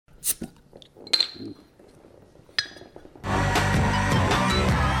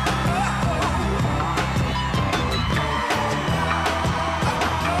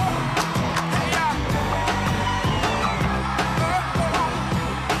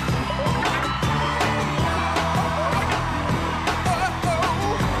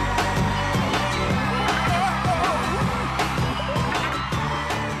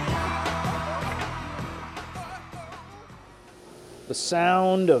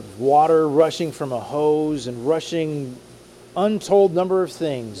sound of water rushing from a hose and rushing untold number of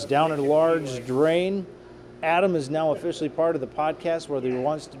things down a large drain. Adam is now officially part of the podcast, whether he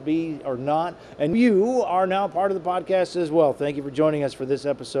wants to be or not. And you are now part of the podcast as well. Thank you for joining us for this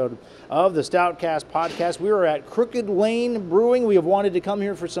episode of the Stoutcast podcast. We are at Crooked Lane Brewing. We have wanted to come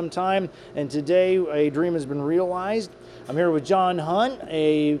here for some time, and today a dream has been realized. I'm here with John Hunt,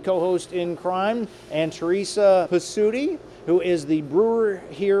 a co-host in crime, and Teresa Pasuti, who is the brewer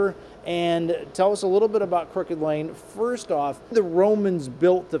here. And tell us a little bit about Crooked Lane. First off, the Romans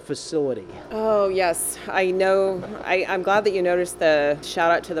built the facility. Oh, yes. I know. I'm glad that you noticed the shout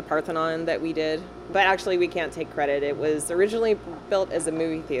out to the Parthenon that we did. But actually, we can't take credit. It was originally built as a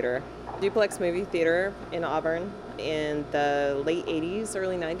movie theater, duplex movie theater in Auburn in the late 80s,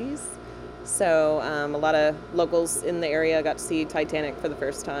 early 90s. So a lot of locals in the area got to see Titanic for the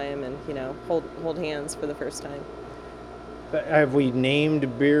first time and, hold hands for the first time. Have we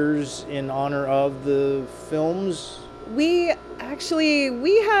named beers in honor of the films? We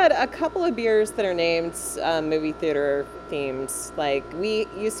had a couple of beers that are named movie theater themed. Like, we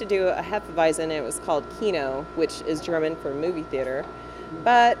used to do a Hefeweizen, it was called Kino, which is German for movie theater.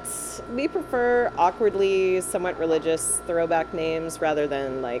 But we prefer awkwardly, somewhat religious throwback names rather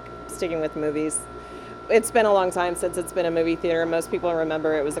than like sticking with movies. It's been a long time since it's been a movie theater. Most people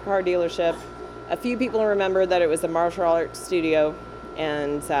remember it was a car dealership. A few people remember that it was a martial arts studio,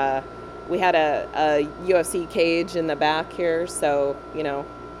 and we had a UFC cage in the back here, so,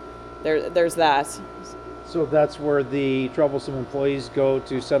 there's that. So that's where the troublesome employees go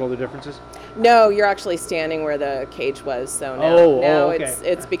to settle their differences? No, you're actually standing where the cage was, so now, okay.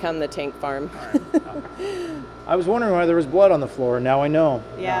 It's become the tank farm. I was wondering why there was blood on the floor, now I know.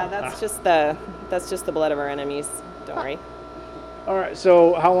 Yeah, that's just the blood of our enemies, don't worry. All right,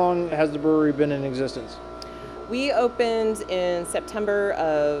 so how long has the brewery been in existence? We opened in September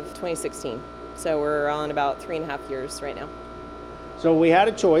of 2016, so we're on about 3.5 years right now. So we had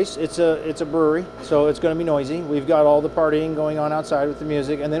a choice. It's a brewery, so it's going to be noisy. We've got all the partying going on outside with the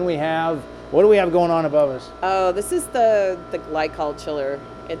music, and then what do we have going on above us? Oh, this is the glycol chiller.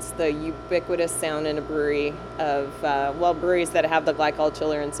 It's the ubiquitous sound in a brewery of, breweries that have the glycol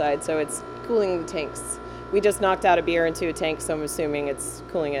chiller inside, so it's cooling the tanks. We just knocked out a beer into a tank, so I'm assuming it's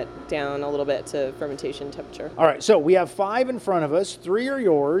cooling it down a little bit to fermentation temperature. All right, so we have 5 in front of us. 3 are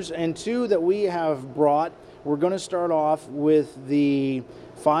yours, and 2 that we have brought. We're going to start off with the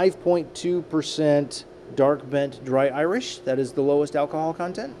 5.2% Dark Bent Dry Irish. That is the lowest alcohol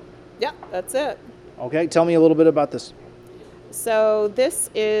content? Yeah, that's it. Okay, tell me a little bit about this. So this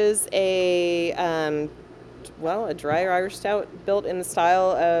is a dry Irish stout built in the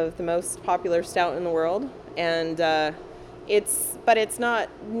style of the most popular stout in the world. And it's not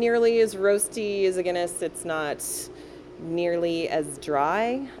nearly as roasty as a Guinness. It's not nearly as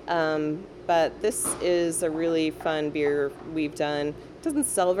dry. But this is a really fun beer we've done. It doesn't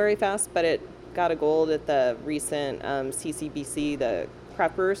sell very fast, but it got a gold at the recent CCBC, the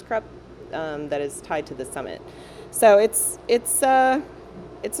Craft Brewers Cup, that is tied to the summit. So it's an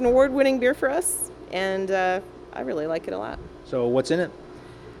award-winning beer for us, and I really like it a lot. So what's in it?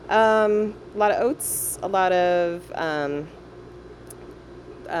 A lot of oats, a lot of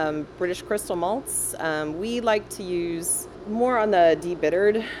British crystal malts. We like to use more on the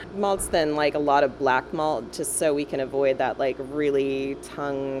debittered malts than like a lot of black malt, just so we can avoid that like really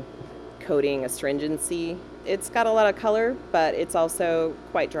tongue coating astringency. It's got a lot of color, but it's also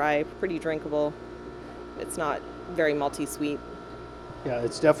quite dry, pretty drinkable. It's not very malty sweet. Yeah,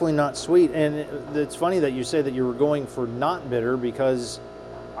 it's definitely not sweet, and it's funny that you say that you were going for not bitter, because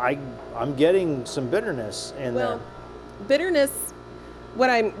I'm getting some bitterness in there. Bitterness.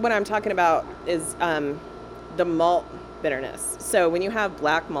 What I'm talking about is the malt bitterness. So when you have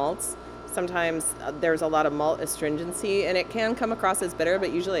black malts, sometimes there's a lot of malt astringency, and it can come across as bitter,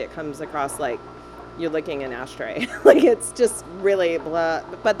 but usually it comes across like you're licking an ashtray. Like, it's just really blah.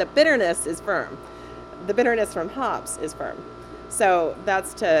 But the bitterness is firm. The bitterness from hops is firm. So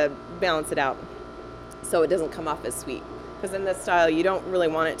that's to balance it out, so it doesn't come off as sweet. Because in this style, you don't really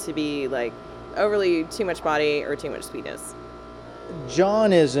want it to be like overly too much body or too much sweetness.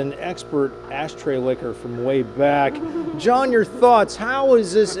 John is an expert ashtray licker from way back. John, your thoughts? How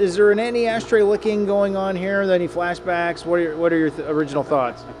is this? Is there any ashtray licking going on here? Any flashbacks? What are your original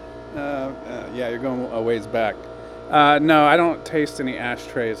thoughts? Yeah, you're going a ways back. No, I don't taste any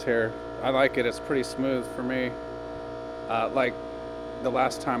ashtrays here. I like it. It's pretty smooth for me. Like the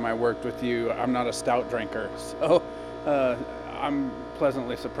last time I worked with you, I'm not a stout drinker, so I'm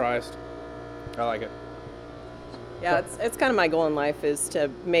pleasantly surprised. I like it. Yeah, it's kind of my goal in life is to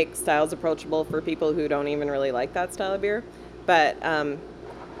make styles approachable for people who don't even really like that style of beer. But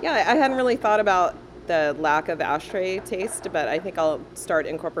yeah, I hadn't really thought about the lack of ashtray taste, but I think I'll start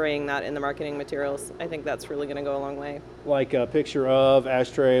incorporating that in the marketing materials. I think that's really going to go a long way. Like a picture of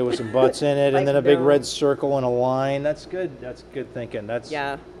ashtray with some butts in it, Like, and then a big no. red circle and a line. That's good. That's good thinking. That's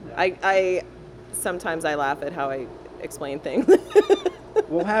Yeah, I sometimes I laugh at how I explain things.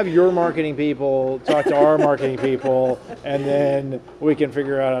 We'll have your marketing people talk to our marketing people, and then we can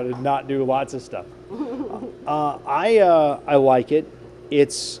figure out how to not do lots of stuff. I like it.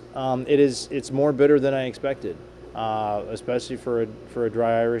 It's more bitter than I expected, especially for a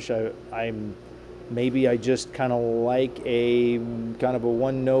dry Irish. Maybe I just kind of like a kind of a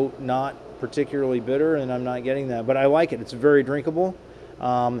one note, not particularly bitter, and I'm not getting that. But I like it. It's very drinkable.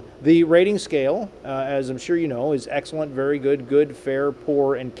 The rating scale, as I'm sure you know, is excellent, very good, good, fair,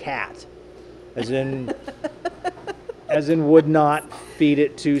 poor, and cat, as in would not feed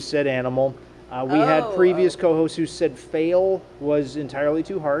it to said animal. We had previous co-hosts who said fail was entirely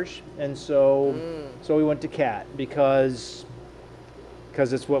too harsh, and so we went to cat because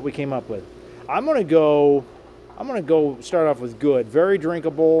it's what we came up with. I'm gonna go start off with good, very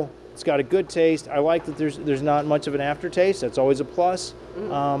drinkable. It's got a good taste. I like that there's not much of an aftertaste. That's always a plus.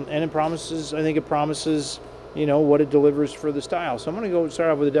 And it promises, I think it promises, what it delivers for the style. So I'm going to go start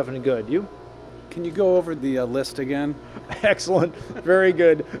off with a definite good. You? Can you go over the list again? Excellent. Very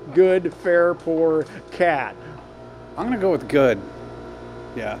good. Good, fair, poor, cat. I'm going to go with good.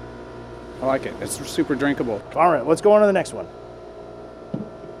 Yeah. I like it. It's super drinkable. All right, let's go on to the next one.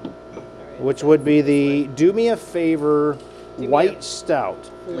 Which would be the Do Me a Favor White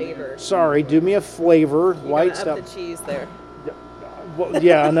Stout. Flavor. Sorry, Do Me a Flavor You White gotta up Stout. the cheese there. Well,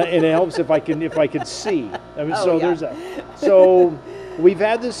 yeah, and it helps if I could see. I mean, so yeah. there's that. So we've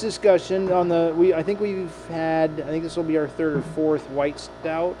had this discussion on I think this will be our third or fourth white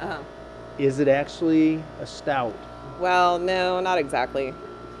stout. Uh-huh. Is it actually a stout? Well, no, not exactly.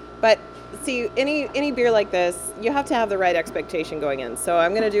 But see, any beer like this, you have to have the right expectation going in. So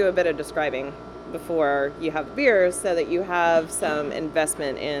I'm going to do a bit of describing before you have the beer so that you have some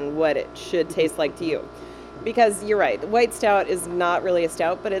investment in what it should taste like to you. Because you're right, the white stout is not really a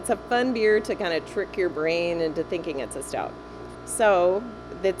stout, but it's a fun beer to kind of trick your brain into thinking it's a stout. So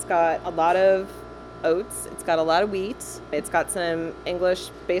it's got a lot of oats, it's got a lot of wheat, it's got some English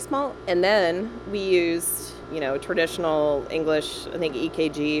base malt, and then we used, traditional English, I think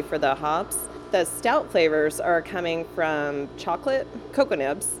EKG for the hops. The stout flavors are coming from chocolate, cocoa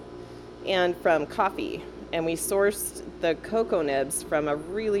nibs, and from coffee. And we sourced the cocoa nibs from a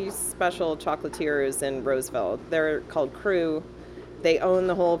really special chocolatiers in Roseville. They're called Crew. They own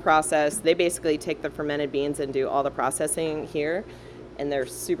the whole process. They basically take the fermented beans and do all the processing here. And they're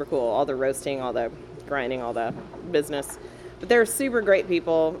super cool. All the roasting, all the grinding, all the business. But they're super great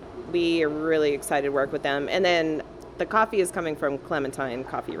people. We are really excited to work with them. And then the coffee is coming from Clementine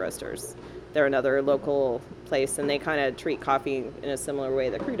Coffee Roasters. They're another local place, and they kind of treat coffee in a similar way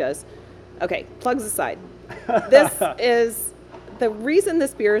that Crew does. Okay, plugs aside. This is the reason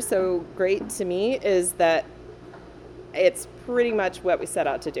this beer is so great to me is that it's pretty much what we set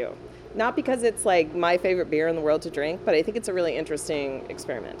out to do. Not because it's like my favorite beer in the world to drink, but I think it's a really interesting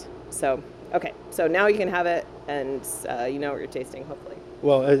experiment. So, okay, so now you can have it, and you know what you're tasting, hopefully.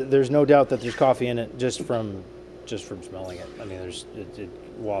 Well, there's no doubt that there's coffee in it just from smelling it. I mean, it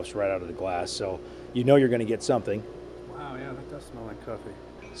wafts right out of the glass, so you're going to get something. Wow, yeah, that does smell like coffee.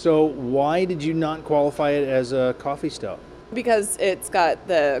 So why did you not qualify it as a coffee stout? Because it's got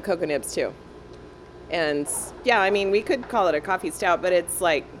the cocoa nibs too. And yeah, I mean, we could call it a coffee stout, but it's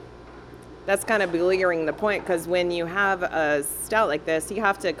like, that's kind of beleaguering the point, because when you have a stout like this, you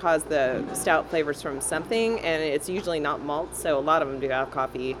have to cause the stout flavors from something, and it's usually not malt, so a lot of them do have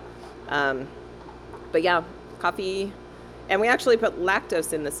coffee. But yeah, coffee. And we actually put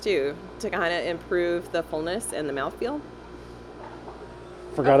lactose in this too to kind of improve the fullness and the mouthfeel.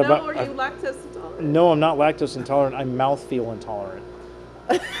 Forgot about. Are you lactose intolerant? No, I'm not lactose intolerant. I'm mouthfeel intolerant.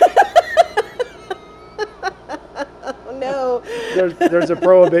 No. There's a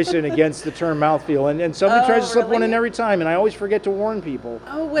prohibition against the term mouthfeel, and somebody tries to slip one in really? every time, and I always forget to warn people.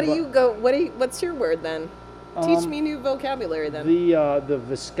 Oh, what's your word then? Teach me new vocabulary then. The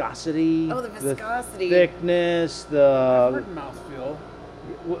viscosity. Oh, the viscosity. The thickness. I've heard mouthfeel.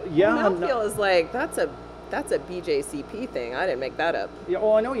 Yeah. Mouthfeel is like, that's a That's a BJCP thing. I didn't make that up. Yeah,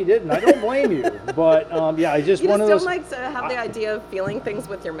 well, I know you didn't. I don't blame you. But yeah, I just You one just of don't those. like to have the idea of feeling things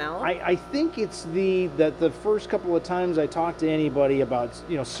with your mouth? I think it's that the first couple of times I talked to anybody about,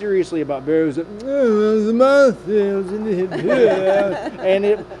 seriously about beer, it was like, the mouth feels in the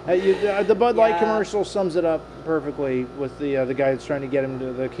and the Bud Light Yeah. commercial sums it up perfectly with the guy that's trying to get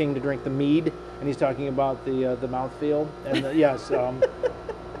the king to drink the mead, and he's talking about the mouth feel. And yes,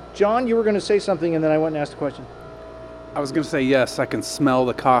 John, you were going to say something, and then I went and asked a question. I was going to say yes, I can smell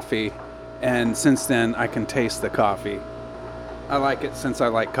the coffee, and since then I can taste the coffee. I like it since I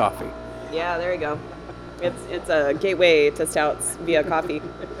like coffee. Yeah, there you go. It's a gateway to stouts via coffee.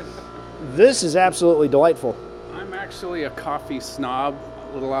 This is absolutely delightful. I'm actually a coffee snob,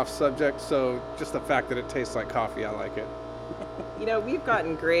 a little off subject, so just the fact that it tastes like coffee, I like it. We've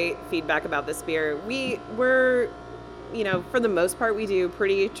gotten great feedback about this beer. We're for the most part, we do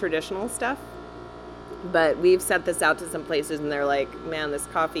pretty traditional stuff, but we've sent this out to some places and they're like, man, this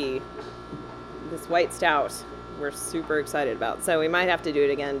coffee, this white stout, we're super excited about. So we might have to do it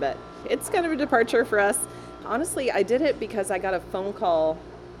again, but it's kind of a departure for us. Honestly, I did it because I got a phone call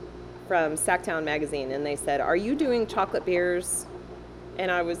from Sacktown magazine and they said, are you doing chocolate beers?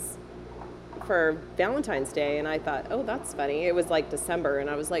 And I was for Valentine's Day and I thought, oh, that's funny. It was like December and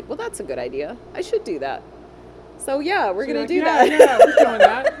I was like, well, that's a good idea. I should do that. So yeah, we're going to do that. Yeah, we're doing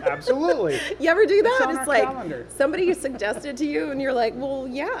that. Absolutely. You ever do that? It's on our like calendar. somebody suggested to you and you're like, well,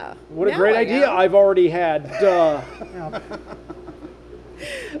 yeah. What a now great I idea am. I've already had. Duh.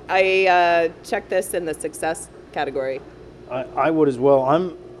 I checked this in the success category. I would as well.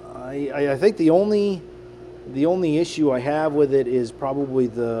 I think the only issue I have with it is probably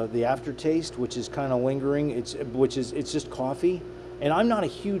the aftertaste, which is kind of lingering. It's just coffee, and I'm not a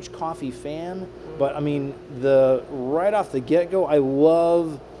huge coffee fan. But I mean, right off the get-go, I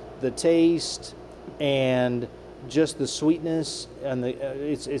love the taste and just the sweetness, and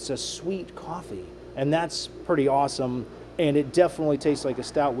it's a sweet coffee, and that's pretty awesome. And it definitely tastes like a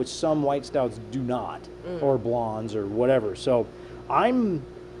stout, which some white stouts do not, or blondes or whatever. So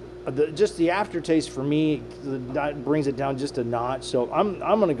just the aftertaste for me, that brings it down just a notch. So I'm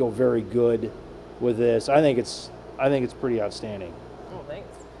going to go very good with this. I think it's pretty outstanding. Oh, thanks.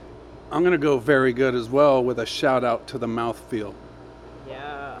 I'm going to go very good as well with a shout out to the mouthfeel.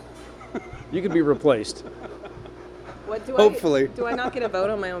 Yeah. You could be replaced. What do Hopefully. do I not get a vote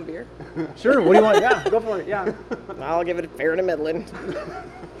on my own beer? Sure. What do you want? Yeah, go for it. Yeah. I'll give it a fair to Midland.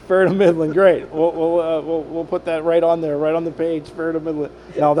 Fair to Midland, great. We'll put that right on there, right on the page. Fair to Midland.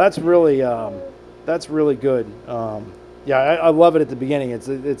 No, that's really good. Yeah, I love it at the beginning. It's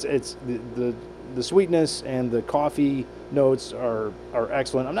the sweetness and the coffee notes are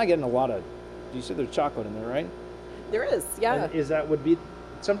excellent. I'm not getting a lot of. You said there's chocolate in there, right? There is, yeah. And is that would be?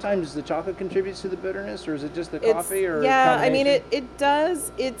 Sometimes the chocolate contributes to the bitterness, or is it just the coffee? Or yeah, I mean combination? it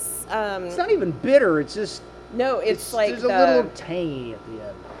does. It's It's not even bitter. It's just. no, it's like there's a little tangy at the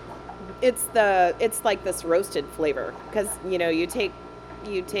end. it's like this roasted flavor because you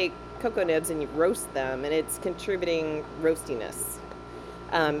take cocoa nibs and you roast them and it's contributing roastiness.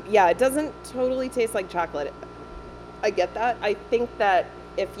 Yeah, it doesn't totally taste like chocolate. I get that. I think that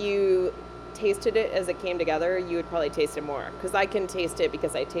if you tasted it as it came together, you would probably taste it more because I can taste it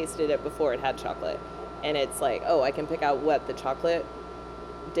because I tasted it before it had chocolate, and it's like, oh, I can pick out what the chocolate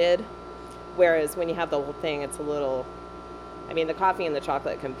did. Whereas when you have the whole thing, it's a little. I mean, the coffee and the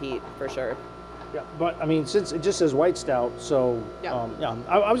chocolate compete for sure. Yeah, but I mean, since it just says white stout, so Yeah. yeah.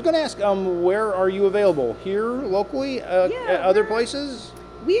 I was going to ask, where are you available? Here locally? Yeah, at other we're- places?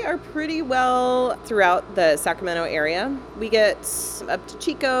 We are pretty well throughout the Sacramento area. We get up to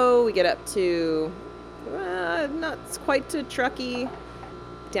Chico, we get up to, not quite to Truckee,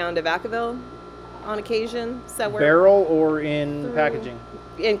 down to Vacaville on occasion. So we're Barrel or in through- packaging?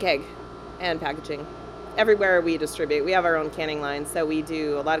 in keg and packaging. Everywhere we distribute. We have our own canning line, so we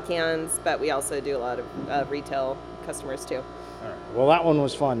do a lot of cans, but we also do a lot of retail customers too. All right. Well, that one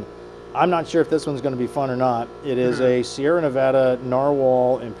was fun. I'm not sure if this one's going to be fun or not. It is a Sierra Nevada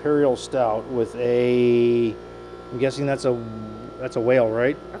Narwhal Imperial Stout with I'm guessing that's a whale,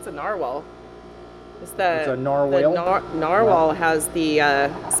 right? That's a narwhal. It's a narwhal? The narwhal has the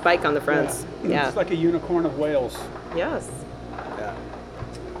spike on the front. Yeah. It's like a unicorn of Wales. Yes. Yeah.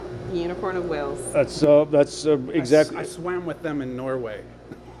 The unicorn of Wales. That's exactly I swam with them in Norway.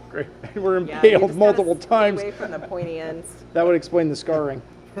 great. We're Yeah, you impaled just multiple gotta stay times. away from the pointy ends. That would explain the scarring.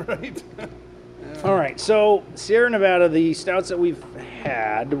 Right. All right, so Sierra Nevada, the stouts that we've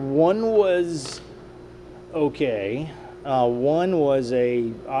had, one was okay. One was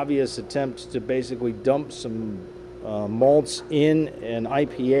a obvious attempt to basically dump some malts in an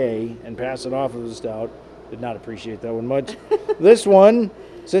IPA and pass it off as a stout. Did not appreciate that one much. This one,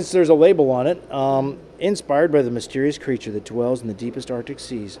 since there's a label on it, inspired by the mysterious creature that dwells in the deepest Arctic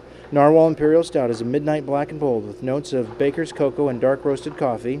seas. Narwhal Imperial Stout is a midnight black and bold with notes of baker's cocoa and dark roasted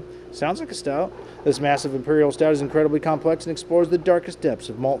coffee. Sounds like a stout. This massive Imperial Stout is incredibly complex and explores the darkest depths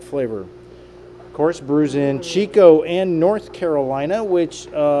of malt flavor. Of course, brews in Chico and North Carolina, which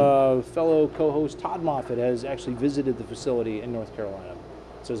fellow co-host Todd Moffat has actually visited the facility in North Carolina.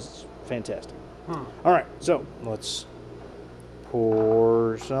 So it's fantastic. All right, so let's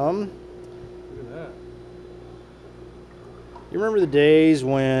pour some. Look at that. You remember the days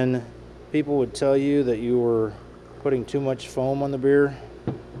when people would tell you that you were putting too much foam on the beer?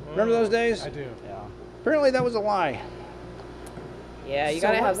 Remember those days? I do. Yeah. Apparently that was a lie. Yeah, you So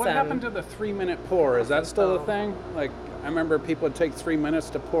gotta have what some. happened to the 3-minute pour? Is that still a thing? Like, I remember people would take 3 minutes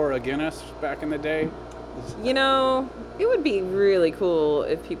to pour a Guinness back in the day. You know, it would be really cool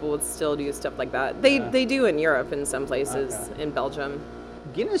if people would still do stuff like that. They do in Europe in some places, in Belgium.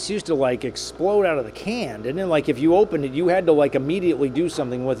 Guinness used to like explode out of the can, didn't it? Like if you opened it, you had to like immediately do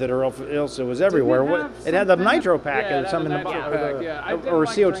something with it, or else it was everywhere. It had the nitro pack Yeah, or something, nitro pack, I didn't or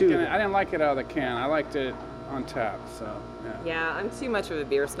like CO2. drinking it. I didn't like it out of the can. I liked it on tap. So yeah. Yeah, I'm too much of a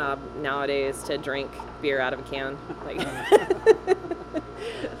beer snob nowadays to drink beer out of a can. Like,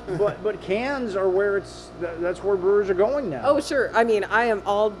 But cans are where that's where brewers are going now. oh sure. I mean, I am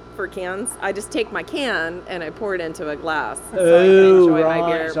all for cans. I just take my can and I pour it into a glass so I can enjoy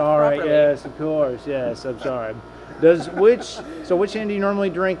my beer Sorry. properly. Yes, of course. Yes, I'm sorry. Which hand do you normally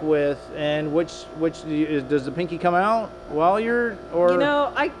drink with, and which does the pinky come out while you're or? You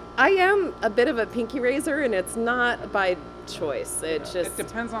know, I am a bit of a pinky raiser, and it's not by choice. It just It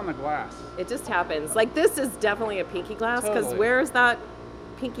depends on the glass. it just happens. Like this is definitely a pinky glass because Totally. where is that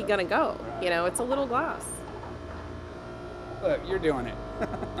pinky gonna go? You know, it's a little glass. Look, you're doing it.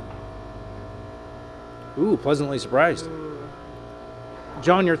 Ooh, pleasantly surprised.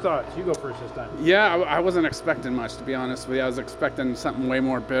 John, your thoughts? You go first this time. Yeah, I wasn't expecting much, to be honest with you. I was expecting something way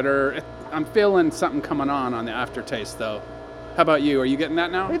more bitter. I'm feeling something coming on the aftertaste, though. How about you? Are you getting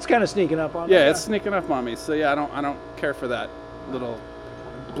that now? It's kind of sneaking up on me. Yeah, it's sneaking up on me. So yeah, I don't care for that little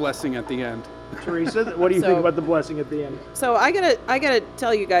blessing at the end. Teresa, what do you So- think about the blessing at the end? So I gotta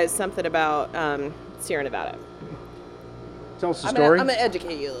tell you guys something about Sierra Nevada. Tell us the I'm story. gonna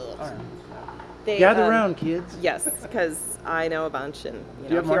educate you. They, Gather around, kids. Yes, because I know a bunch, and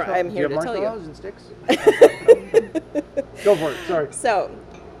Do you have I'm here to tell you. marshmallows and sticks? Go for it. Sorry. So,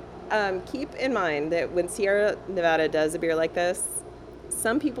 keep in mind that when Sierra Nevada does a beer like this,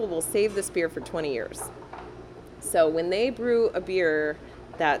 some people will save this beer for 20 years. So when they brew a beer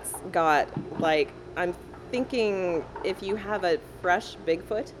that's got, like, I'm thinking if you have a fresh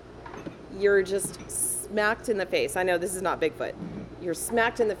Bigfoot, you're just smacked in the face. I know this is not Bigfoot. You're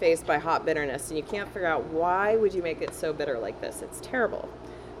smacked in the face by hot bitterness, and you can't figure out why would you make it so bitter like this. It's terrible.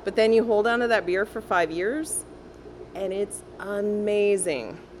 But then you hold on to that beer for 5 years, and it's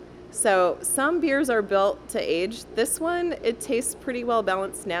amazing. So some beers are built to age. This one, it tastes pretty well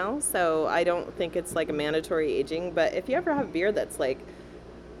balanced now, so I don't think it's like a mandatory aging. But if you ever have beer that's like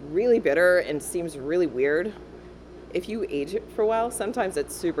really bitter and seems really weird, if you age it for a while, sometimes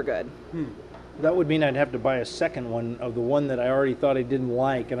it's super good. That would mean I'd have to buy a second one of the one that I already thought I didn't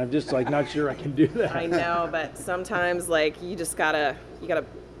like, and I'm just like not sure I can do that. I know, but sometimes like you gotta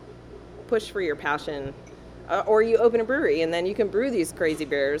push for your passion, or you open a brewery and then you can brew these crazy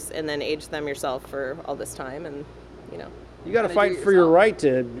beers and then age them yourself for all this time, and you know. You got to gotta fight do it for your yourself. right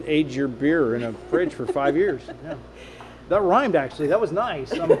to age your beer in a fridge for 5 years. Yeah. That rhymed actually. That was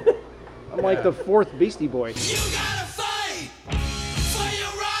nice. I'm like the fourth Beastie Boy. You gotta fight for your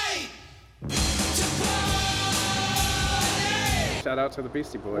right to party. Shout out to the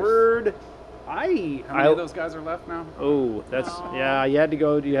Beastie Boys. Word. How many of those guys are left now? Oh, that's yeah. You had to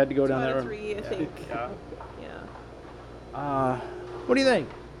go down Two that out of road. three, I think. Yeah. Yeah. What do you think?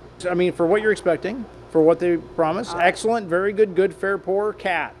 I mean, for what you're expecting, for what they promise, excellent, very good, fair pour,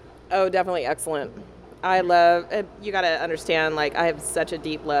 cat. Oh, definitely excellent. I love, you got to understand, like, I have such a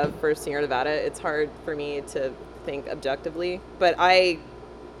deep love for Sierra Nevada. It's hard for me to think objectively. But I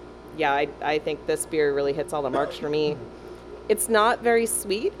think this beer really hits all the marks for me. It's not very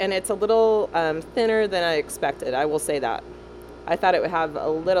sweet, and it's a little thinner than I expected. I will say that. I thought it would have a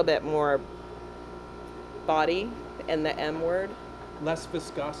little bit more body in the M word. Less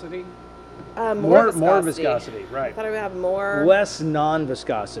viscosity. More More viscosity. viscosity, I right. thought it would have more. Less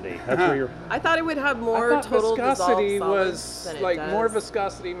non-viscosity. That's where you're. I thought it would have more I thought total viscosity dissolved solids was than it like does. more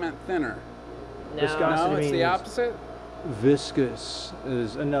viscosity meant thinner. No. Viscosity. No, it's the means- opposite. Viscous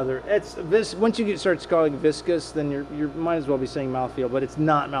is another. It's this. Once you start calling viscous, then you might as well be saying mouthfeel, but it's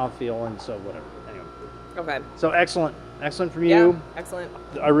not mouthfeel, and so whatever. Anyway, Okay. So excellent from Yeah. you. Excellent.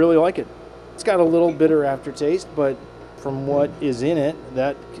 I really like it. It's got a little bitter aftertaste, but from what is in it,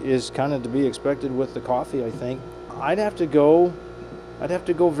 that is kind of to be expected with the coffee, I think. I'd have to go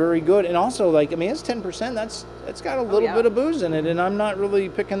very good. And also, like, I mean, it's 10%. It's got a little yeah. bit of booze in it, and I'm not really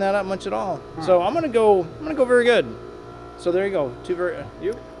picking that up much at all. So I'm gonna go very good. So there you go.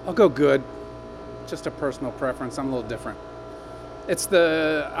 You? I'll go good. Just a personal preference. I'm a little different.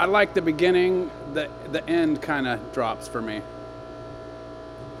 I like the beginning. The end kind of drops for me.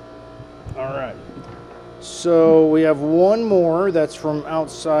 All right. So we have one more that's from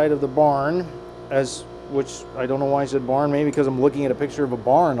outside of the barn, which I don't know why I said barn, maybe because I'm looking at a picture of a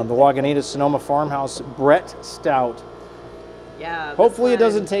barn on the Lagunitas Sonoma Farmhouse Brett Stout. Yeah. Hopefully it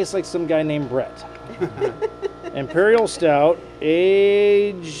doesn't taste like some guy named Brett. Imperial Stout,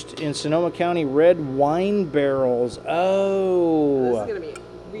 aged in Sonoma County red wine barrels. Oh. This is gonna be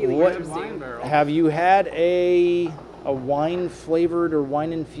really What interesting. have you had a wine flavored or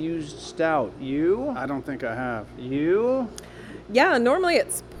wine infused stout? You? I don't think I have. You? Yeah, normally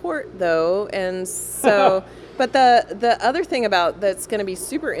it's port though, and so. But the other thing about that's going to be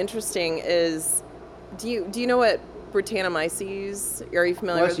super interesting is, do you know what Brettanomyces? Are you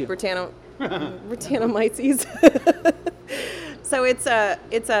familiar Bless with you. Brettanomyces? So it's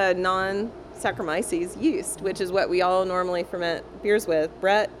a non-Saccharomyces yeast, which is what we all normally ferment beers with.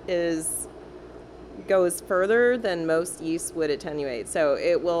 Brett goes further than most yeasts would attenuate, so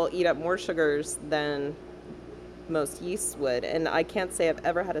it will eat up more sugars than most yeasts would. And I can't say I've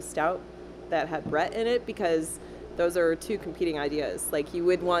ever had a stout that had Brett in it, because those are two competing ideas. Like, you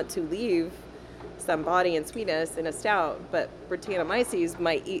would want to leave some body and sweetness in a stout, but Brettanomyces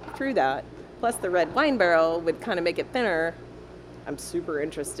might eat through that. Plus the red wine barrel would kind of make it thinner. I'm super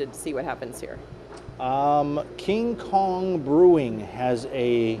interested to see what happens here. King Kong Brewing has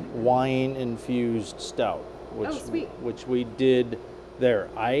a wine infused stout, sweet. which we did there.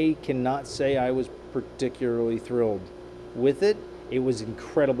 I cannot say I was particularly thrilled with it. It was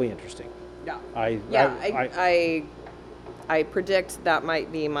incredibly interesting. Yeah. I predict that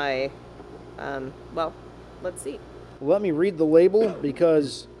might be my, well, let's see. Let me read the label,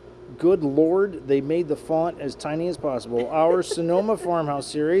 because good Lord, they made the font as tiny as possible. Our Sonoma Farmhouse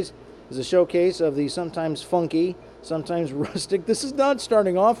series is a showcase of the sometimes funky, sometimes rustic. This is not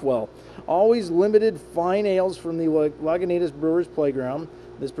starting off well. Always limited fine ales from the Lagunitas Brewers Playground.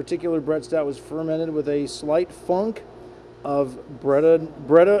 This particular Brett Stout was fermented with a slight funk of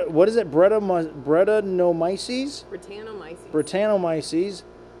Brettanomyces,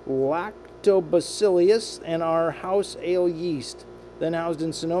 Lactobacillus, and our house ale yeast. Then housed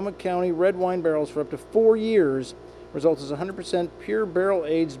in Sonoma County red wine barrels for up to 4 years. Result is 100% pure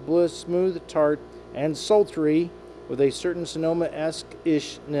barrel-aged bliss, smooth, tart, and sultry, with a certain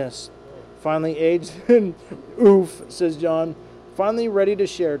Sonoma-esque-ishness. Finally aged, oof, says John. Finally ready to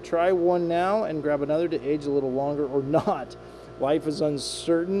share. Try one now and grab another to age a little longer or not. Life is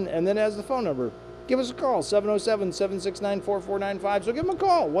uncertain. And then has the phone number. Give us a call, 707-769-4495. So give them a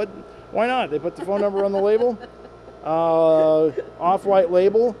call. Why not? They put the phone number on the label. Off-white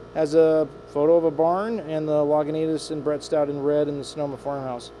label has a photo of a barn and the Lagunitas and Brett Stout in red in the Sonoma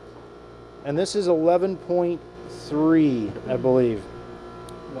Farmhouse. And this is 11.3, I believe.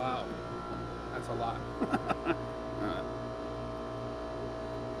 Wow. That's a lot.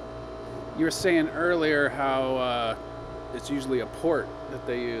 You were saying earlier how it's usually a port that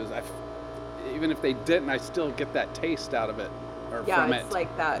they use. Even if they didn't, I still get that taste out of it, or from it. Yeah, it's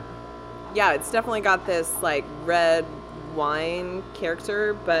like that. Yeah, it's definitely got this like red wine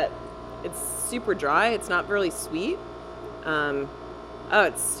character, but it's super dry. It's not really sweet.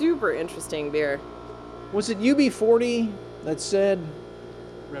 It's super interesting beer. Was it UB40 that said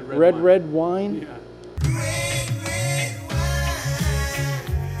red wine? Yeah.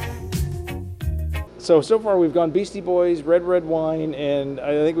 So far we've gone Beastie Boys, red wine, and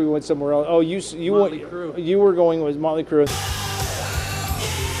I think we went somewhere else. Oh, you Motley went. Crue. You were going with Motley Crue.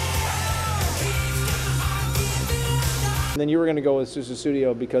 And then you were going to go with Susu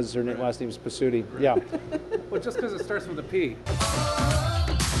Studio because her last name is Pasuti. Yeah. Well, just because it starts with a P.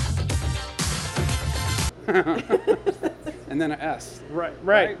 And then an S.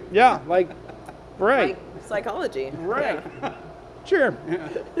 Right. Yeah. Right. Like psychology. Right. Yeah. Sure.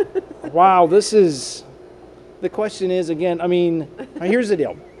 Wow, the question is, again, I mean, here's the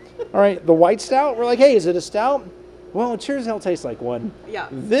deal. All right, the white stout, we're like, hey, is it a stout? Well, it sure as hell tastes like one. Yeah.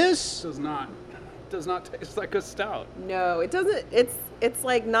 This, Does not taste like a stout. No, it doesn't. It's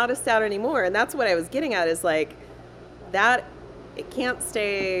like not a stout anymore, and that's what I was getting at. Is like that. It can't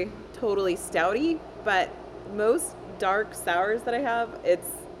stay totally stouty, but most dark sours that I have, it's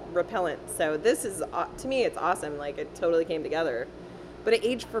repellent. So this is, to me, it's awesome. Like, it totally came together. But it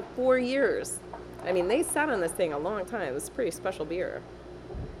aged for 4 years. I mean, they sat on this thing a long time. It's a pretty special beer.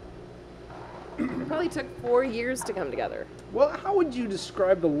 It probably took 4 years to come together. Well, how would you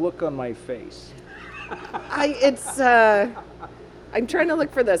describe the look on my face? I'm trying to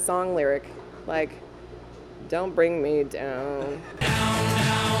look for the song lyric. Like, don't bring me down.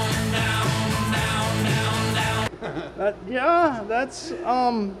 Yeah, that's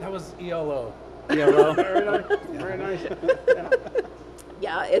That was ELO. yellow. Very nice. Very nice.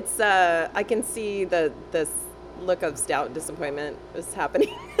 Yeah, it's, I can see this look of stout disappointment is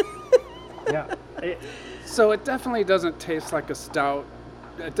happening. Yeah. So it definitely doesn't taste like a stout.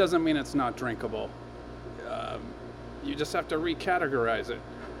 It doesn't mean it's not drinkable. You just have to recategorize it.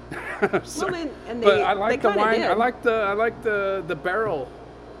 Well, and But they, I like they the kinda wine. did. I like the barrel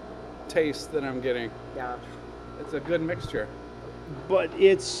taste that I'm getting. Yeah. It's a good mixture. But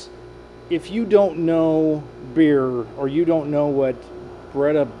it's, if you don't know beer or you don't know what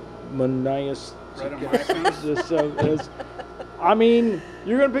Brettanomyces is, I mean,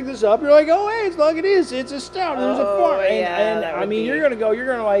 you're gonna pick this up. You're like, oh, hey, it's like it is. It's a stout. There's a Oh, farm, yeah, and that I would mean, be- you're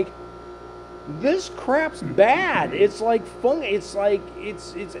gonna like, this crap's bad. It's like fungi. It's like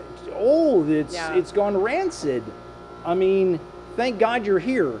it's old. Yeah. It's gone rancid. I mean, thank God you're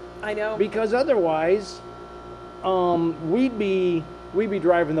here, I know. because otherwise, we'd be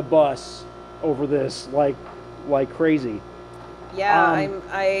driving the bus over this like crazy. Yeah, Um,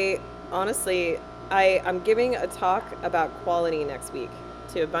 I'm giving a talk about quality next week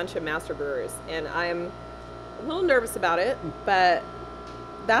to a bunch of master brewers, and I'm a little nervous about it, but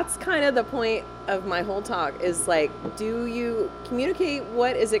that's kind of the point of my whole talk is like, do you communicate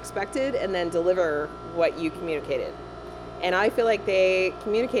what is expected and then deliver what you communicated? And I feel like they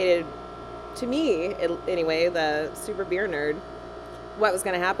communicated to me, anyway, the super beer nerd, what was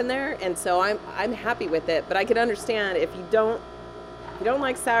going to happen there, and so I'm happy with it. But I could understand if you don't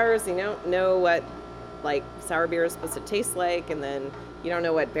like sours, you don't know what like sour beer is supposed to taste like, and then you don't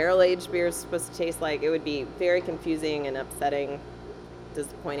know what barrel aged beer is supposed to taste like. It would be very confusing and upsetting,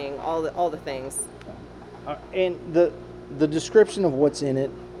 disappointing, all the things. And the description of what's in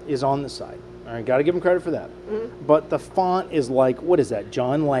it is on the side. All right, got to give them credit for that. Mm-hmm. But the font is like, what is that,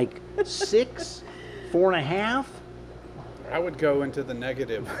 John? Like 6, 4.5? I would go into the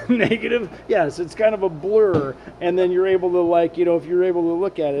negative. Negative. Yes, it's kind of a blur, and then you're able to, like, you know, if you're able to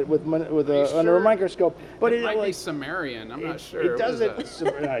look at it with under a microscope. But it might be like, Sumerian. I'm not sure. It What is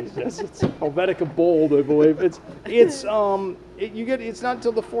doesn't. that? Yes, it's Helvetica Bold, I believe. It's not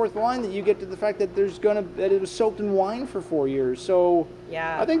until the fourth line that you get to the fact that that it was soaked in wine for 4 years. So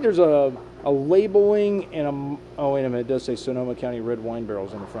Yeah. I think there's a labeling and oh, wait a minute, it does say Sonoma County red wine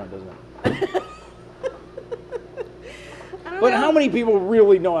barrels on the front, doesn't it? But how many people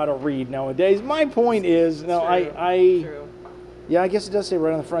really know how to read nowadays? My point is, no, True. yeah, I guess it does say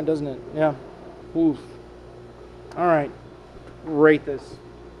right on the front, doesn't it? Yeah. Oof. All right. Rate this.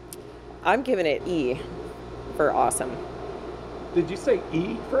 I'm giving it E for awesome. Did you say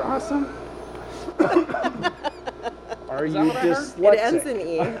E for awesome? Are Is you that what I heard? dyslexic? It ends in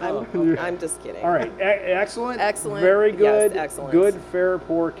E. I'm just kidding. All right. Excellent. Excellent. Very Yes, good. excellent. Good, fair,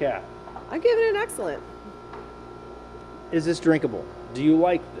 poor cat. I'm giving it excellent. Is this drinkable? Do you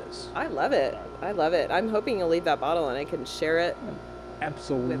like this? I love it. I love it. I'm hoping you'll leave that bottle and I can share it.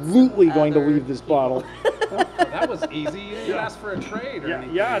 Absolutely going to other leave this bottle. That was easy. You didn't ask for a trade or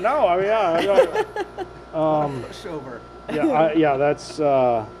anything. Yeah, no, I mean, yeah. Pushover. Yeah, that's.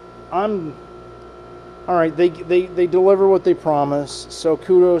 I'm. All right, they deliver what they promise, so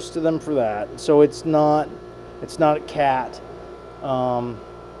kudos to them for that. So it's not a cat,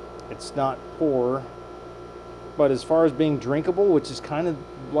 it's not poor, but as far as being drinkable, which is kind of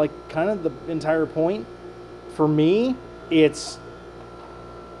the entire point, for me, it's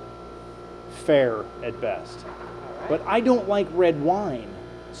fair at best. But I don't like red wine,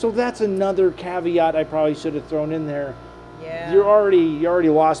 so that's another caveat I probably should have thrown in there. Yeah. You already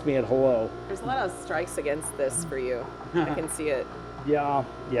lost me at hello. There's a lot of strikes against this for you. I can see it. Yeah.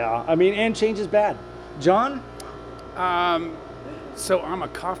 I mean, and change is bad. John? So I'm a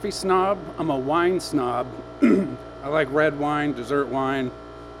coffee snob. I'm a wine snob. I like red wine, dessert wine,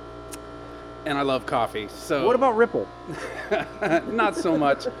 and I love coffee. So What about Ripple? not so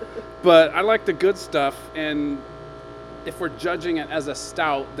much, but I like the good stuff. And if we're judging it as a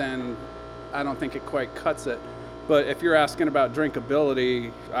stout, then I don't think it quite cuts it. But if you're asking about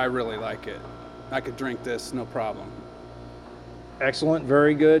drinkability, I really like it. I could drink this, no problem. Excellent,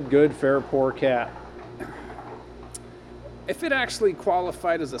 very good, good, fair, poor cat. If it actually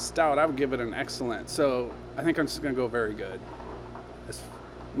qualified as a stout, I would give it an excellent. So I think I'm just going to go very good.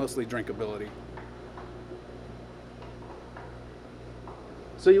 mostly drinkability.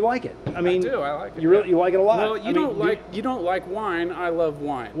 So you like it? I mean, I like it. You really you like it a lot. Well, I mean, you don't like wine. I love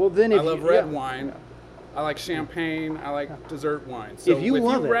wine. Well, then I if love you- red yeah. wine. I like champagne. I like dessert wine. So if you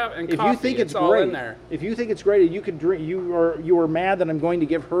love wrap it, and if coffee, you think it's all great, in there. if you think it's great, you could drink. You are mad that I'm going to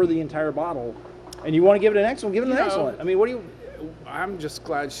give her the entire bottle, and you want to give it an excellent. Give it an You know, excellent. I mean, what do you? I'm just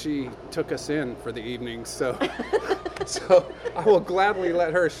glad she took us in for the evening. So, so I will gladly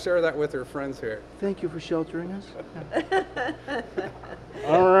let her share that with her friends here. Thank you for sheltering us.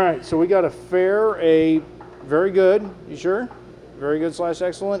 All right, so we got a fair, a very good. You sure? Very good /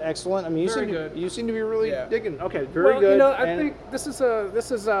 excellent, excellent. I mean, Very good. You seem to be really Yeah. digging. Okay, very Well, good. you know, I and think this is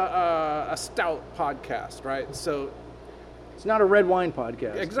a stout podcast, right? So it's not a red wine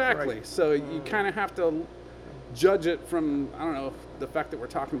podcast. exactly. Right. So you kind of have to judge it from, I don't know, the fact that we're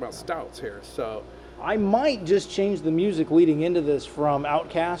talking about stouts here. So I might just change the music leading into this from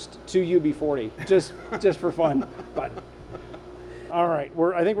Outcast to UB40, just for fun. But all right,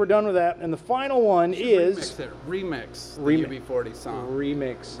 I think we're done with that. And the final one is remix the Remix. UB40 song.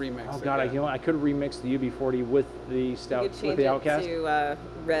 remix. Remix Oh it, God, yeah. I could remix the UB40 with the You stout could with change the it Outcast. to maybe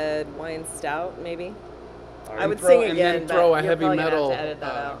red wine stout, maybe. I And would throw- sing and again, then throw but a you're heavy probably gonna have metal to edit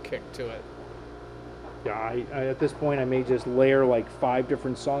that out. kick to it. Yeah, I at this point I may just layer like 5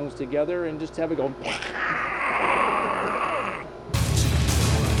 different songs together and just have it go.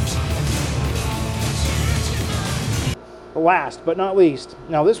 Last but not least,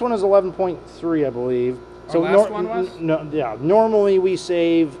 now this one is 11.3, I believe. Our last one was? Normally we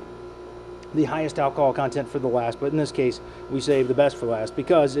save the highest alcohol content for the last, but in this case we save the best for last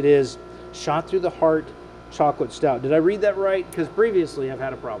because it is Shot Through the Heart Chocolate Stout. Did I read that right? Because previously I've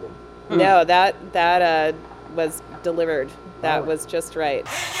had a problem. No, that was delivered. That Alright. was just right.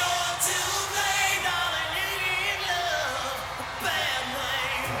 And you're too late, darling, in love, a bad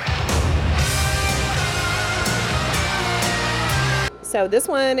way. So this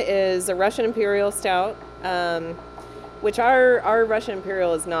one is a Russian Imperial Stout, which our Russian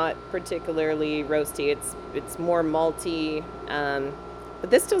Imperial is not particularly roasty. It's more malty, but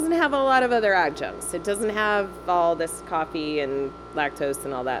this doesn't have a lot of other adjuncts. It doesn't have all this coffee and lactose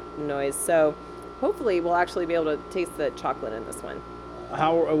and all that noise. So hopefully we'll actually be able to taste the chocolate in this one.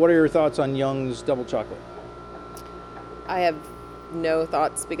 What are your thoughts on Young's Double Chocolate? I have no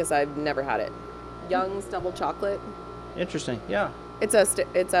thoughts because I've never had it. Young's Double Chocolate. Interesting. Yeah. It's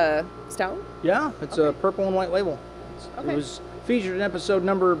a stout. Yeah, it's a purple and white label. Okay. It was featured in episode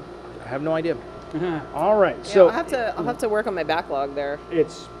number, I have no idea. All right, Yeah, so I'll have to work on my backlog there.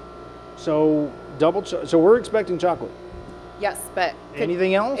 it's so so we're expecting chocolate. Yes, but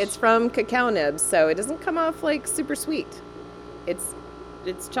Anything else? It's from cacao nibs, so it doesn't come off like super sweet. It's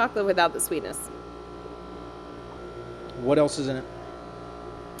chocolate without the sweetness. What else is in it?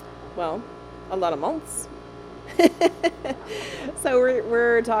 Well, a lot of malts. So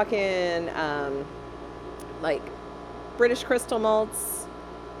we're talking like British Crystal malts,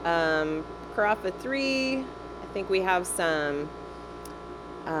 Carafa 3. I think we have some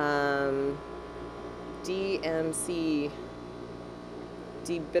DMC,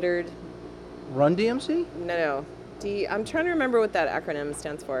 debittered. Run DMC? No. I'm trying to remember what that acronym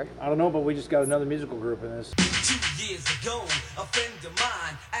stands for. I don't know, but we just got another musical group in this. 2 years ago, a friend of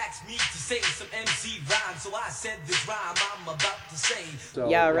mine asked me to say some MC rhyme, so I said this rhyme I'm about to say. So,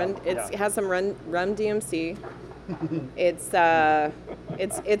 Yeah, it has some rum DMC. It's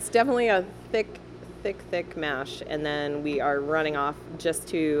definitely a thick mash, and then we are running off just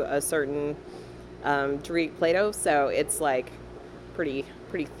to a certain Drink Plato, so it's like pretty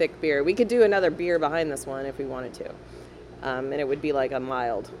thick beer. We could do another beer behind this one if we wanted to, and it would be like a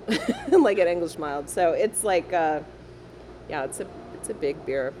mild, like an English mild. So it's like, it's a big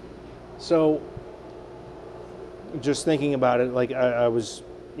beer. So, just thinking about it, like I was,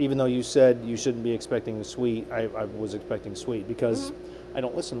 even though you said you shouldn't be expecting the sweet, I was expecting sweet because I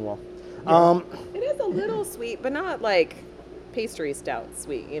don't listen well. It is a little sweet, but not like pastry stout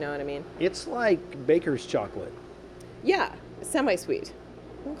sweet. You know what I mean? It's like baker's chocolate. Yeah, semi-sweet.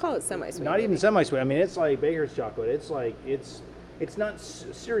 We'll call it semi-sweet. Not even semi-sweet. I mean, it's like baker's chocolate. It's like it's not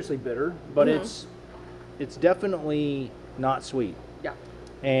seriously bitter, but it's definitely not sweet. Yeah.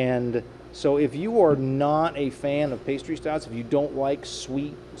 And so if you are not a fan of pastry stouts, if you don't like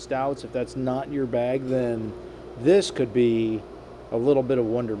sweet stouts, if that's not your bag, then this could be a little bit of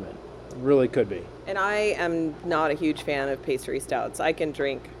wonderment. It really could be. And I am not a huge fan of pastry stouts. I can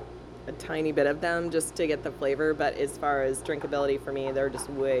drink a tiny bit of them just to get the flavor, but as far as drinkability for me, they're just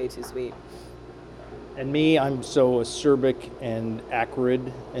way too sweet. And me, I'm so acerbic and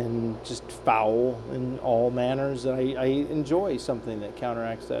acrid and just foul in all manners that I enjoy something that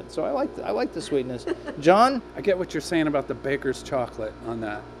counteracts that. So I like the sweetness. John? I get what you're saying about the baker's chocolate on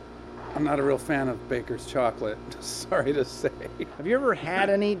that. I'm not a real fan of baker's chocolate. Sorry to say. Have you ever had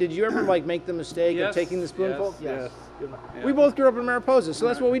any? Did you ever make the mistake of Yes, taking the spoonful? yes. Yeah. We both grew up in Mariposa, so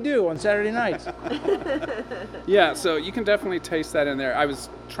that's what we do on Saturday nights. Yeah, so you can definitely taste that in there. I was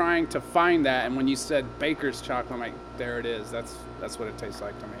trying to find that, and when you said baker's chocolate, I'm like, there it is. That's what it tastes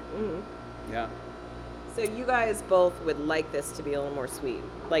like to me. Mm-hmm. Yeah. So you guys both would like this to be a little more sweet.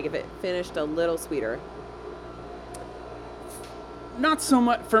 Like if it finished a little sweeter. Not so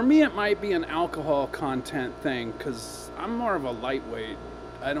much. For me, it might be an alcohol content thing because I'm more of a lightweight.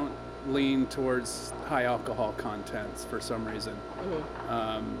 I don't lean towards high alcohol contents for some reason.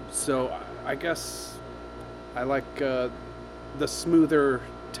 Mm-hmm. So I guess I like the smoother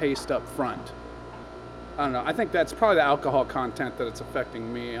taste up front. I don't know. I think that's probably the alcohol content that it's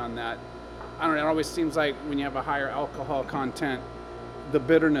affecting me on that. I don't know. It always seems like when you have a higher alcohol content, the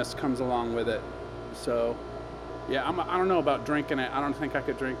bitterness comes along with it. So, yeah, I don't know about drinking it. I don't think I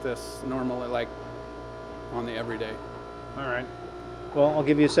could drink this normally, like on the everyday. All right. Well, I'll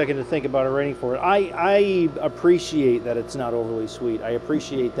give you a second to think about a rating for it. I appreciate that it's not overly sweet. I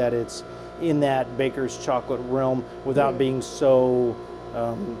appreciate that it's in that baker's chocolate realm without being so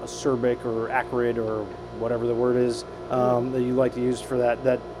acerbic or acrid or whatever the word is that you like to use for that.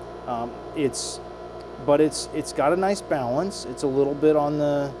 It's got a nice balance. It's a little bit on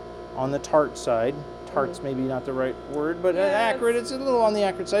the tart side. Tart's maybe not the right word, but acrid. It's a little on the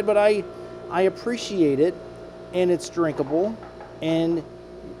acrid side, but I appreciate it, and it's drinkable. And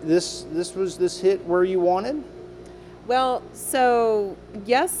this hit where you wanted? Well, so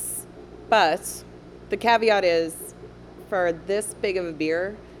yes, but the caveat is for this big of a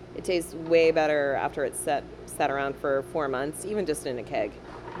beer, it tastes way better after it's sat around for 4 months, even just in a keg,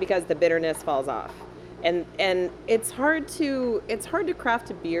 because the bitterness falls off. And it's hard to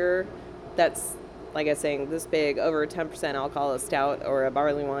craft a beer that's, like I was saying, this big, over 10% alcohol, a stout or a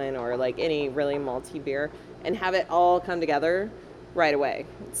barley wine or like any really malty beer, and have it all come together right away.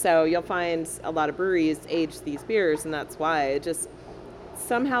 So you'll find a lot of breweries age these beers, and that's why it just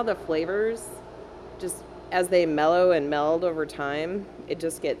somehow the flavors, just as they mellow and meld over time, it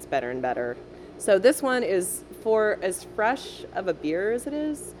just gets better and better. So this one is, for as fresh of a beer as it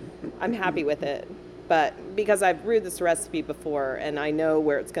is, I'm happy with it. But because I've brewed this recipe before and I know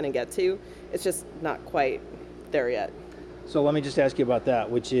where it's going to get to, it's just not quite there yet. So let me just ask you about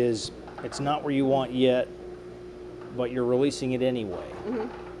that, which is, it's not where you want yet, but you're releasing it anyway.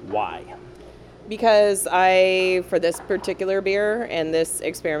 Mm-hmm. Why? Because for this particular beer and this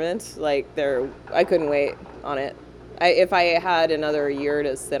experiment, I couldn't wait on it. If I had another year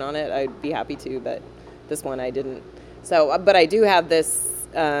to sit on it, I'd be happy to, but this one I didn't. So, but I do have this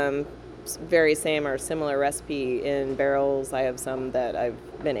very same or similar recipe in barrels. I have some that I've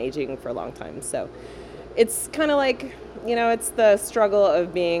been aging for a long time. So it's kind of like, it's the struggle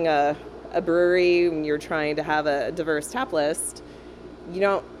of being a brewery when you're trying to have a diverse tap list. You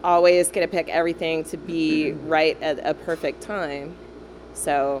don't always get to pick everything to be right at a perfect time.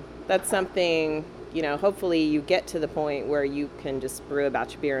 So that's something, hopefully you get to the point where you can just brew a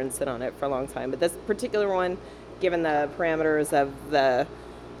batch of beer and sit on it for a long time. But this particular one, given the parameters of the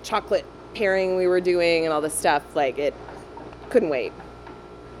chocolate pairing we were doing and all this stuff, it couldn't wait.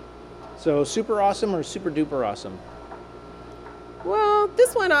 So super awesome or super duper awesome? Well,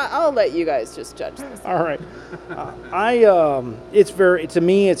 this one I'll let you guys just judge this. All right. To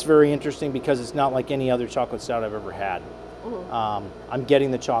me it's very interesting because it's not like any other chocolate stout I've ever had. Mm-hmm. I'm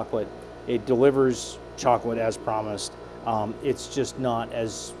getting the chocolate. It delivers chocolate as promised. It's just not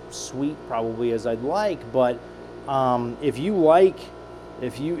as sweet probably as I'd like, but if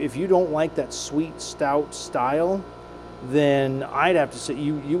you don't like that sweet stout style, then I'd have to say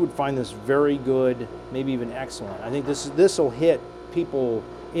you would find this very good, maybe even excellent. I think this will hit people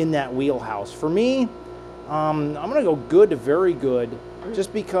in that wheelhouse. For me, I'm gonna go good to very good,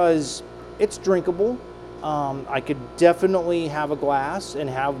 just because it's drinkable. I could definitely have a glass and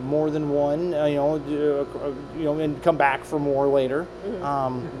have more than one, and come back for more later.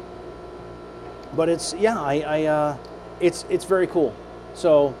 Mm-hmm. But it's it's very cool.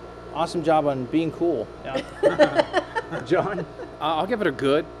 So awesome job on being cool. Yeah. John? I'll give it a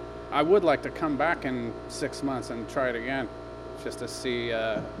good. I would like to come back in 6 months and try it again, just to see.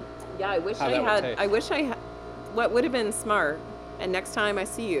 Yeah, I wish how I that had. would taste. I wish I had. What would have been smart, and next time I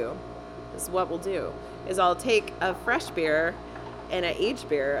see you, is what we'll do. Is I'll take a fresh beer and an aged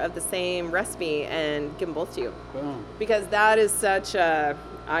beer of the same recipe and give them both to you. Boom. Because that is such a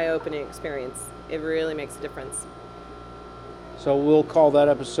eye-opening experience. It really makes a difference. So we'll call that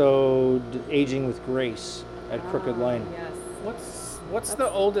episode Aging with Grace at Crooked Lane. Yes. What's the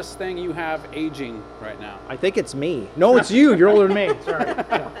oldest thing you have aging right now? I think it's me. No, it's you. You're older than me. Sorry.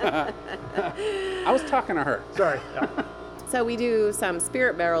 I was talking to her. Sorry. So we do some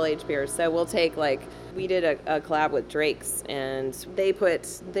spirit barrel aged beers. So we'll take we did a collab with Drake's, and they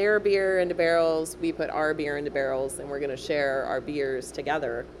put their beer into barrels, we put our beer into barrels, and we're going to share our beers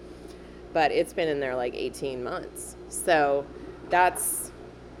together. But it's been in there 18 months. So that's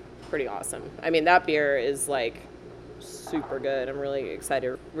pretty awesome. I mean, that beer is super good. I'm really excited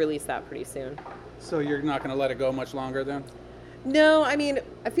to release that pretty soon. So you're not going to let it go much longer then? No, I mean,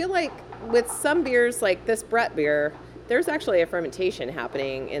 I feel like with some beers like this Brett beer, there's actually a fermentation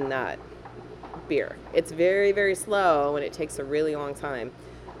happening in that beer. It's very, very slow and it takes a really long time.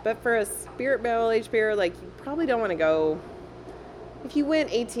 But for a spirit barrel aged beer, you probably don't want to go, if you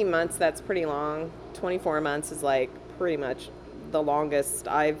went 18 months, that's pretty long. 24 months is pretty much the longest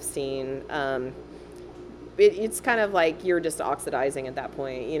I've seen. It's kind of like you're just oxidizing at that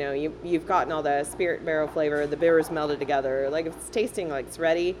point. You've gotten all the spirit barrel flavor, the beer is melted together. If it's tasting like it's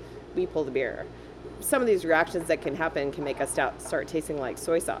ready, we pull the beer. Some of these reactions that can happen can make a stout start tasting like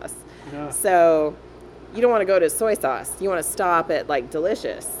soy sauce. Yeah. So you don't want to go to soy sauce. You want to stop at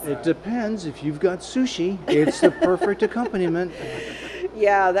delicious. It depends. If you've got sushi, it's the perfect accompaniment.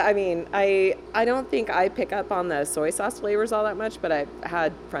 Yeah, I don't think I pick up on the soy sauce flavors all that much, but I've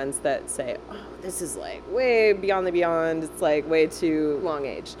had friends that say, oh, this is way beyond the beyond. It's way too long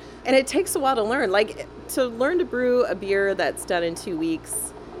aged. And it takes a while to learn. To learn to brew a beer that's done in 2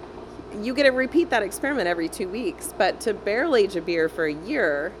 weeks, you get to repeat that experiment every 2 weeks. But to barrel age a beer for a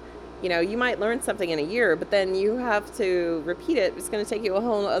year, you might learn something in a year, but then you have to repeat it. It's going to take you a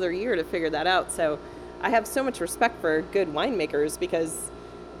whole other year to figure that out. So I have so much respect for good winemakers because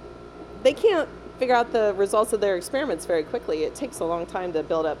they can't figure out the results of their experiments very quickly. It takes a long time to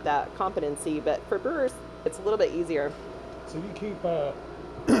build up that competency, but for brewers, it's a little bit easier. So you keep a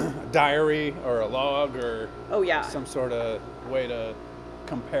diary or a log or Oh, yeah. some sort of way to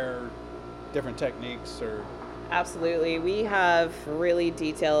compare different techniques or... Absolutely. We have really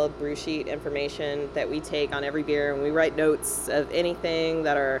detailed brew sheet information that we take on every beer, and we write notes of anything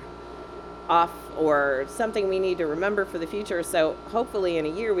that are off or something we need to remember for the future. So hopefully in a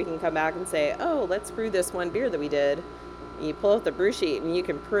year we can come back and say, oh, let's brew this one beer that we did. And you pull out the brew sheet and you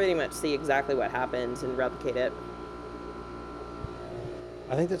can pretty much see exactly what happened and replicate it.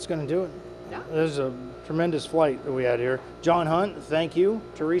 I think that's going to do it. Yeah. There's a tremendous flight that we had here. John Hunt, thank you.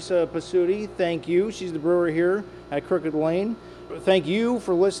 Teresa Pasuti, thank you. She's the brewer here at Crooked Lane. Thank you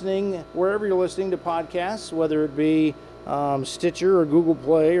for listening wherever you're listening to podcasts, whether it be Stitcher or Google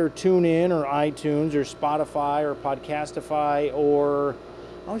Play or TuneIn or iTunes or Spotify or Podcastify or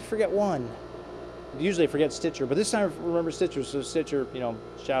I always forget one. Usually I forget Stitcher, but this time I remember Stitcher. So Stitcher,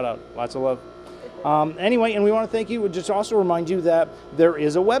 shout out, lots of love. Anyway, and we want to thank you. We'll just also remind you that there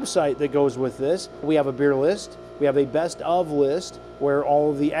is a website that goes with this. We have a beer list. We have a best of list where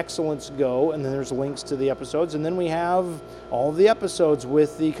all of the excellents go, and then there's links to the episodes. And then we have all of the episodes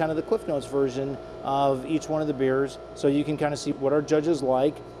with the kind of the Cliff Notes version of each one of the beers, so you can kind of see what our judges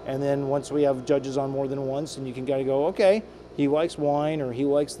like. And then once we have judges on more than once, and you can kind of go, okay, he likes wine, or he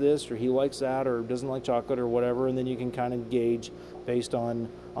likes this, or he likes that, or doesn't like chocolate, or whatever, and then you can kind of gauge based on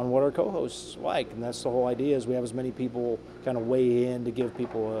what our co-hosts like. And that's the whole idea, is we have as many people kind of weigh in to give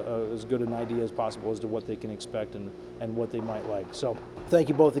people as good an idea as possible as to what they can expect and what they might like. So thank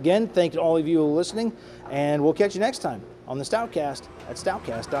you both again. Thank all of you listening, and we'll catch you next time on the Stoutcast at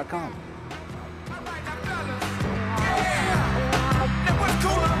stoutcast.com.